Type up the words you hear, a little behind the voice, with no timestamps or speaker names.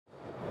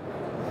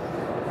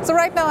So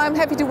right now I'm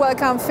happy to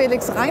welcome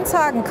Felix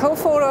Reinshagen,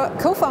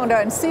 co-founder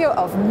and CEO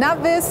of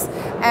Navvis,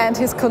 and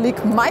his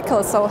colleague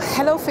Michael. So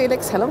hello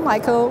Felix, hello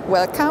Michael,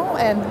 welcome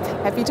and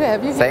happy to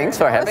have you here. Thanks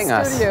for having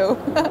us.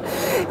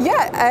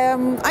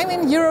 I'm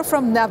in Europe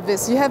from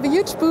Navvis. You have a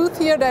huge booth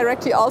here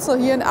directly also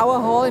here in our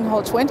hall, in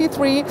hall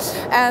 23,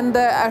 and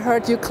I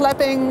heard you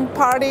clapping,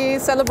 party,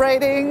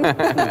 celebrating,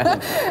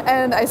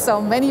 and I saw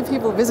many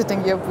people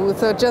visiting your booth.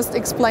 So just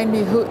explain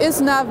me, who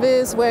is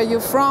Navvis, where you're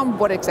from,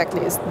 what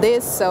exactly is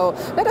this? So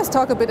let us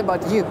talk a bit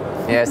about you.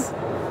 Yes.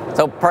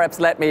 So perhaps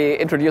let me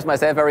introduce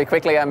myself very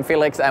quickly. I'm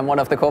Felix. I'm one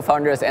of the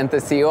co-founders and the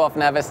CEO of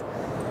Navvis.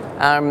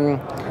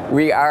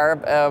 We are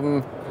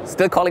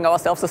still calling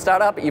ourselves a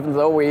startup, even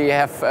though we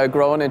have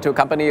grown into a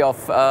company of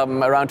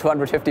around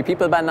 250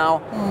 people by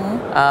now.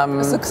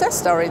 A success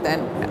story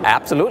then.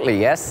 Absolutely,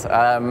 yes.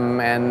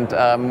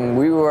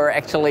 We were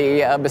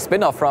actually a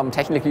spin-off from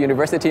Technical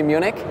University in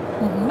Munich,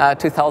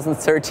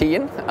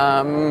 2013.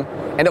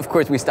 And of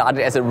course we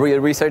started as a real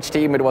research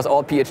team. It was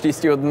all PhD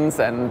students,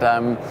 and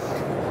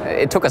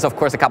it took us of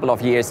course a couple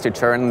of years to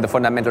turn the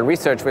fundamental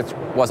research, which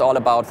was all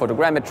about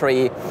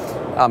photogrammetry,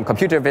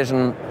 computer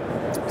vision,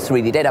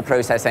 3D data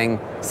processing,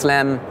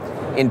 SLAM,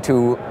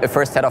 into a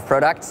first set of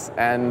products.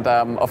 And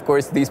of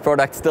course these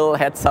products still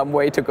had some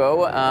way to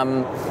go.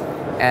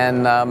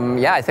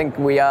 I think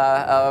we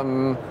are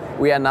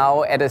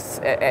now at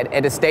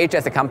a stage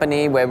as a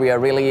company where we are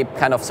really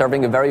kind of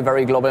serving a very,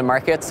 very global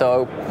market.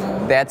 So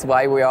that's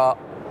why we are,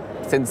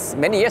 since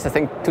many years, I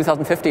think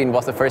 2015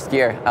 was the first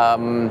year,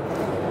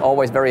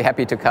 always very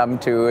happy to come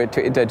to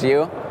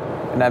INTERGEO.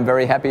 And I'm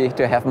very happy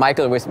to have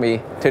Michael with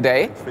me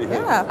today.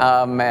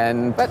 Yeah.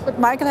 But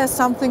Michael has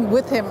something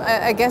with him.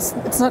 I guess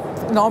it's not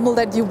normal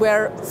that you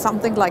wear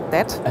something like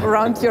that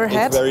around your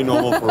head. It's very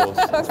normal for us.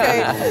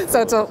 Okay.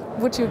 So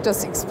would you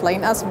just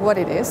explain us what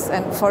it is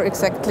and for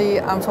exactly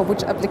for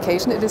which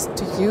application it is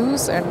to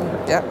use? And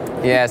yeah.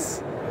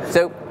 Yes.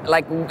 So,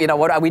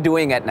 what are we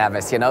doing at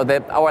Navvis?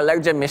 Our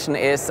larger mission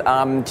is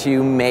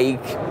to make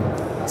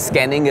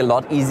scanning a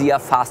lot easier,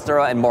 faster,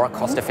 and more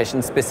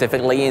cost-efficient,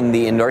 specifically in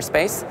the indoor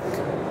space.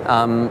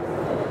 The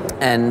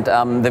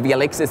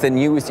VLX is the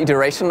newest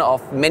iteration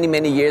of many,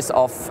 many years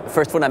of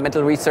first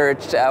fundamental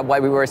research while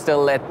we were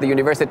still at the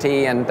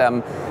university, and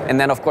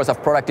then of course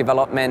of product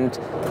development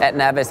at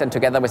Navvis and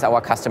together with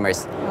our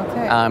customers.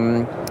 Okay.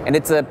 And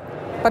it's a.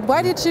 But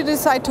why did you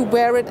decide to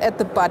wear it at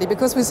the body?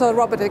 Because we saw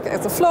robotic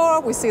at the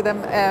floor, we see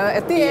them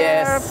at the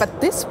air, but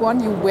this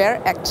one you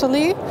wear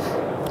actually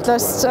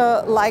just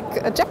like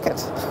a jacket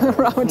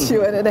around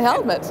you and a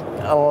helmet.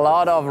 A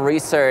lot of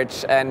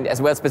research, and as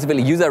well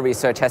specifically user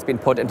research, has been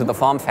put into the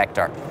form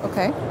factor.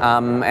 Okay.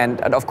 And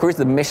of course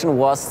the mission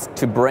was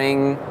to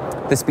bring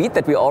the speed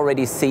that we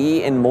already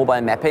see in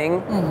mobile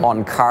mapping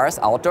on cars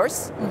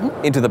outdoors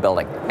into the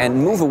building, and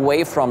move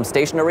away from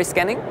stationary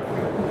scanning,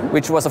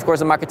 which was of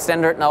course a market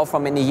standard now for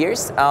many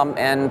years.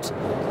 And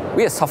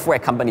we're a software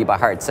company by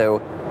heart,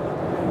 so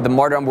the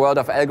modern world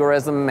of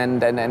algorithm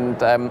and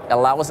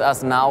allows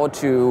us now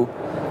to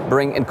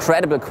bring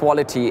incredible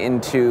quality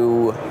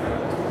into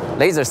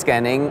laser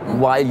scanning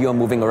while you're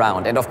moving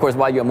around. And of course,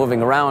 while you're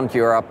moving around,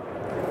 you're a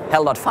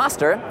hell lot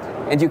faster,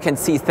 and you can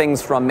see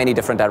things from many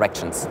different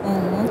directions.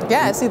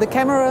 Yeah, I see the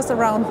cameras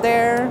around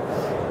there.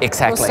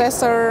 Exactly.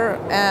 Processor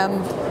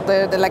and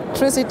the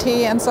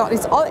electricity and so on.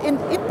 It's all in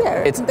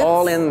there. It's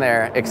all in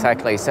there,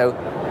 exactly. So,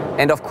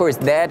 and of course,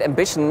 that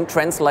ambition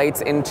translates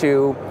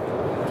into,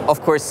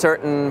 of course,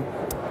 certain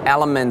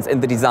elements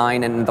in the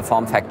design and in the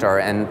form factor,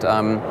 and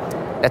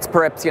let's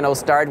perhaps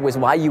start with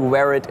why you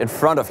wear it in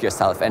front of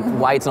yourself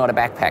and why it's not a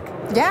backpack.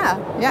 Yeah.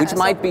 Which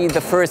might be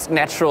the first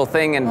natural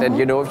thing, and then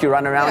if you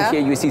run around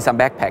here, you see some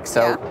backpacks.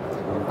 So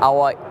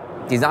our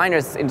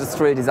designers,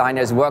 industrial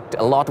designers, worked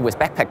a lot with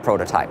backpack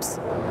prototypes,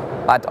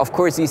 but of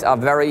course these are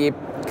very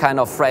kind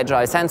of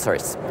fragile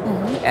sensors,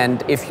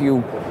 and if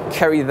you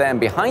carry them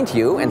behind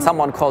you and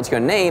someone calls your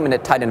name in a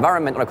tight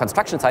environment on a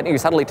construction site, and you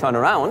suddenly turn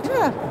around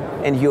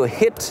and you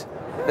hit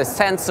the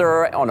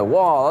sensor on a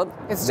wall.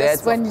 It's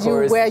just when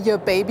you wear your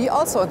baby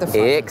also at the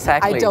front.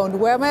 Exactly. I don't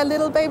wear my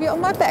little baby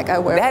on my back. I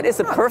wear that is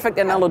a perfect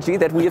analogy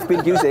that we have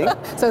been using.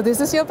 So this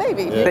is your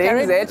baby.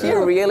 Things that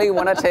you really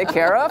want to take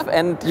care of,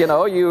 and you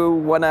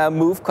want to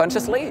move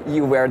consciously,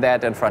 you wear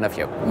that in front of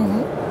you.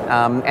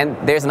 And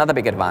there's another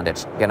big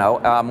advantage.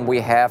 We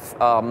have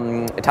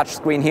a touch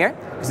screen here.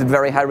 It's a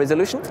very high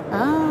resolution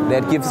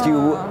that gives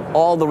you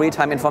all the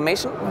real-time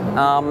information.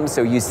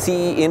 So you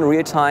see in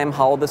real time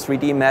how the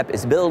 3D map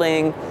is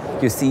building.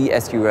 You see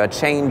as you are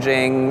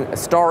changing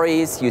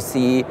stories. You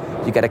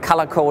get a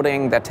color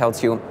coding that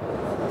tells you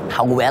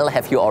how well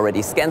have you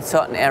already scanned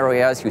certain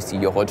areas. You see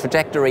your whole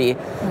trajectory.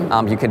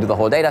 You can do the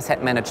whole data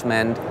set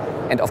management.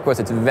 And of course,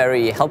 it's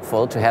very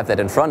helpful to have that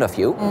in front of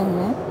you.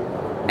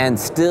 And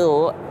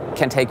still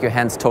can take your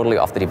hands totally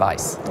off the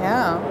device.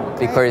 Yeah.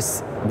 Okay.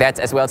 Because that's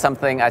as well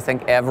something I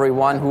think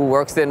everyone who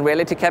works in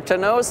reality capture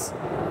knows.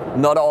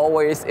 Not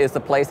always is the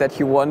place that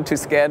you want to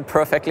scan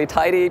perfectly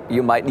tidy.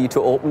 You might need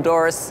to open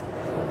doors,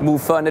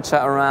 move furniture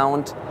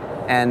around,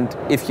 and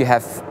if you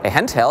have a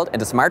handheld and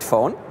a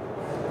smartphone,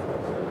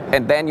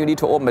 and then you need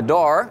to open a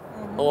door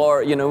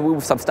or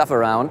move some stuff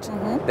around,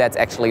 that's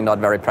actually not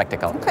very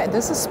practical. Okay,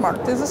 this is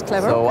smart, this is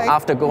clever. So okay.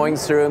 After going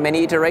through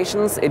many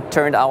iterations, it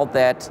turned out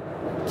that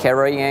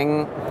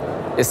carrying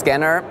a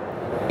scanner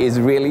is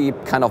really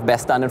kind of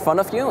best done in front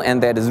of you,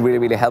 and that is really,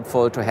 really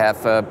helpful to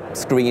have a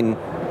screen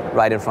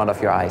right in front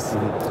of your eyes.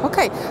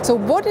 Okay, so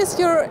what is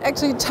your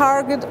actually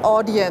target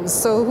audience?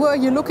 So who are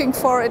you looking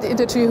for at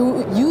INTERGEO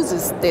who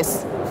uses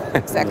this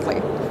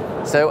exactly?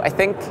 So I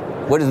think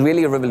what is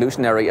really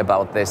revolutionary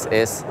about this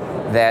is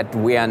that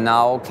we are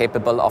now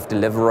capable of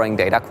delivering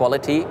data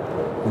quality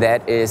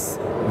that is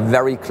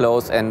very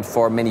close and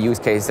for many use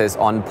cases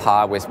on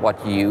par with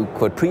what you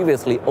could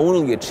previously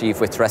only achieve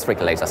with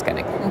terrestrial laser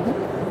scanning.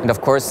 And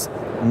of course,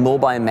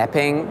 mobile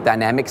mapping,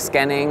 dynamic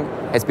scanning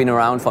has been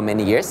around for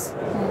many years,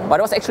 but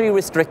it was actually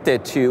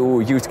restricted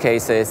to use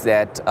cases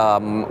that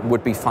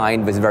would be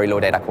fine with very low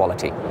data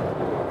quality.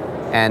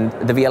 And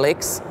the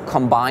VLX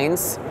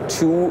combines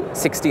two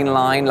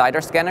 16-line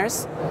LiDAR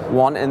scanners,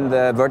 one in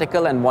the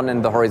vertical and one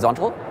in the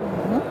horizontal,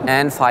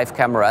 and 5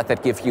 cameras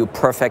that give you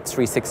perfect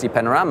 360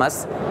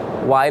 panoramas,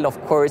 while of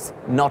course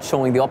not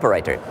showing the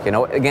operator.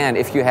 Again,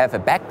 if you have a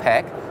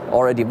backpack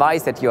or a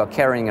device that you are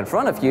carrying in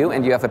front of you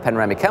and you have a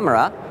panoramic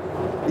camera,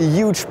 a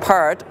huge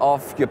part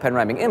of your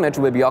panoramic image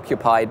will be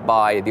occupied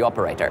by the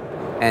operator.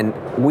 And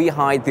we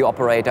hide the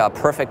operator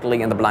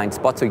perfectly in the blind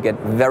spot, so you get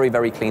very,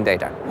 very clean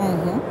data.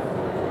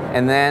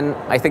 And then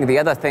I think the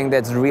other thing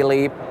that's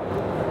really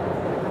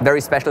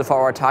very special for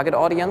our target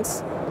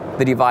audience,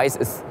 the device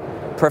is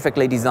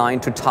perfectly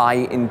designed to tie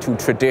into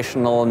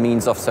traditional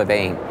means of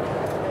surveying.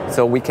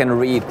 So we can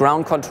read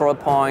ground control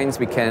points,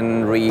 we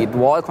can read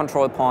wall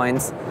control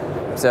points,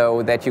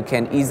 so that you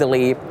can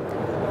easily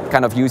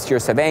kind of use your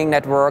surveying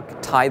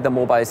network, tie the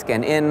mobile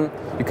scan in.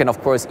 You can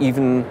of course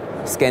even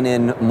scan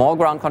in more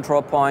ground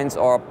control points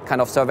or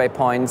kind of survey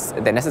points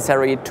that are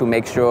necessary to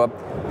make sure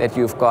that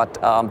you've got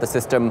the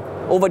system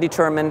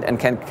over-determined and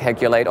can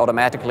calculate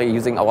automatically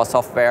using our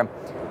software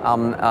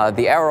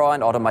the error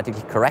and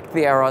automatically correct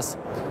the errors.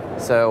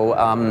 So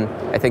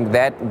I think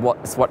that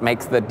is what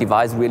makes the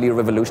device really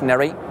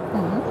revolutionary.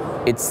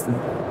 It's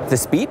the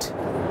speed,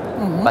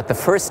 but the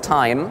first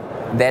time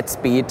that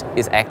speed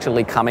is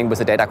actually coming with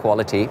the data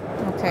quality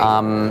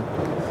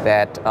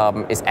that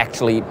is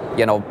actually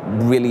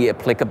really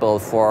applicable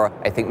for,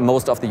 I think,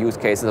 most of the use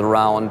cases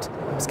around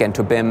scan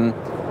to BIM,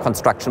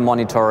 construction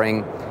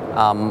monitoring,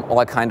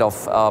 all kind of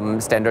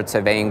standard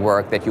surveying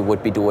work that you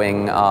would be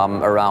doing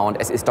around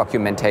as-is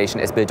documentation,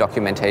 as-built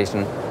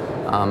documentation,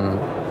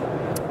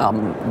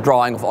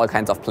 drawing of all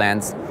kinds of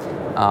plans.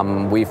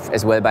 We've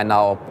as well by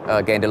now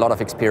gained a lot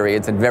of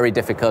experience in very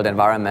difficult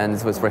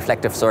environments with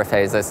reflective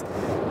surfaces,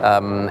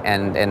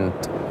 and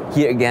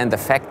here again the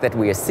fact that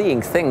we are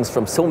seeing things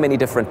from so many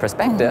different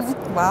perspectives,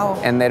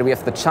 and that we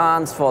have the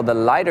chance for the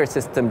LiDAR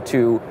system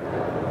to,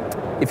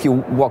 if you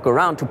walk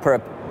around, to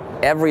perp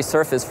every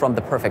surface from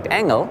the perfect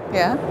angle,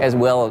 as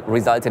well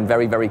results in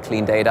very, very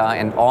clean data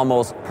and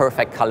almost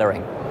perfect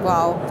coloring.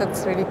 Wow,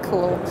 that's really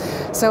cool.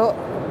 So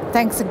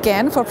thanks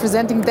again for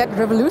presenting that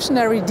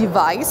revolutionary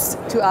device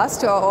to us,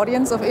 to our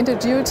audience of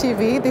INTERGEO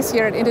TV this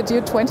year at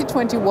INTERGEO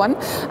 2021.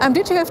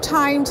 Did you have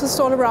time to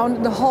stroll around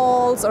in the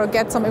halls or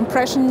get some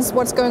impressions?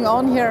 What's going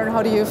on here and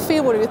how do you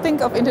feel? What do you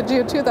think of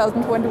INTERGEO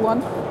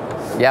 2021?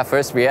 Yeah,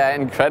 first we are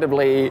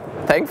incredibly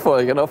thankful,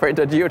 for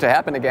INTERGEO to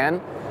happen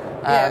again.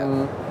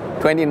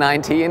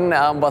 2019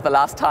 was the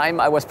last time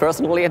I was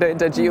personally at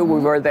INTERGEO. We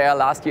were there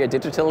last year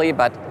digitally,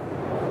 but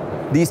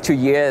these 2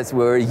 years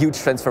were a huge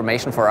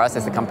transformation for us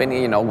as a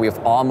company. We've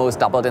almost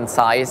doubled in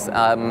size.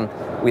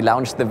 We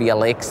launched the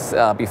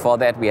VLX. Before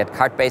that, we had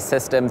card-based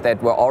systems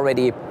that were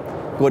already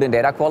good in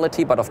data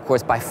quality, but of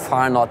course by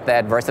far not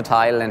that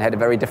versatile and had a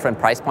very different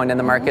price point in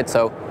the market.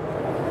 So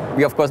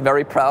we're of course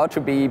very proud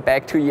to be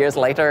back 2 years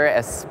later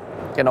as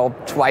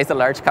twice a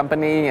large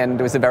company and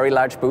with a very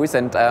large booth.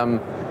 And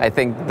I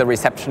think the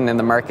reception in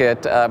the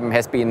market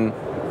has been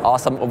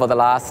awesome over the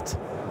last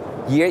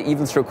year,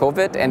 even through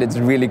COVID, and it's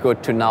really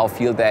good to now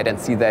feel that and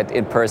see that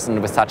in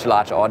person with such a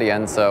large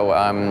audience. So,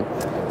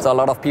 so a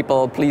lot of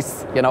people,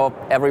 please,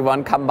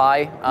 everyone come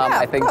by.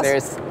 I think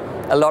there's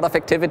a lot of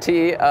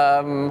activity.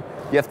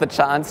 You have the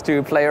chance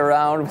to play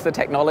around with the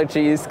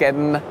technologies, get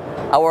in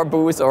our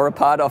booth or a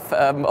part of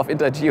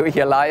INTERGEO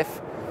here live.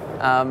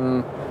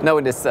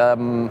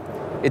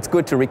 It's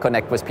good to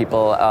reconnect with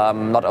people,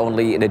 not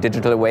only in a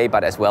digital way,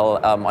 but as well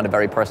on a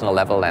very personal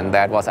level. And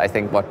that was, I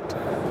think, what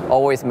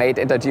always made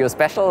INTERGEO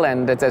special,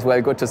 and it's as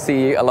well good to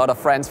see a lot of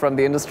friends from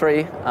the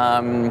industry.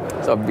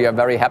 So we are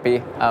very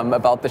happy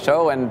about the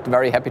show and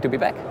very happy to be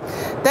back.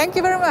 Thank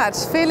you very much,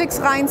 Felix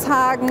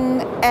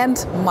Reinshagen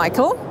and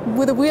Michael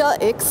with the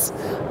VLX,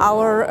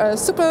 our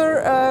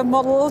super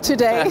model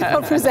today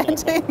for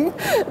presenting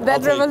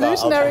that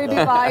revolutionary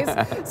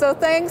device. So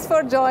thanks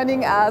for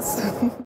joining us.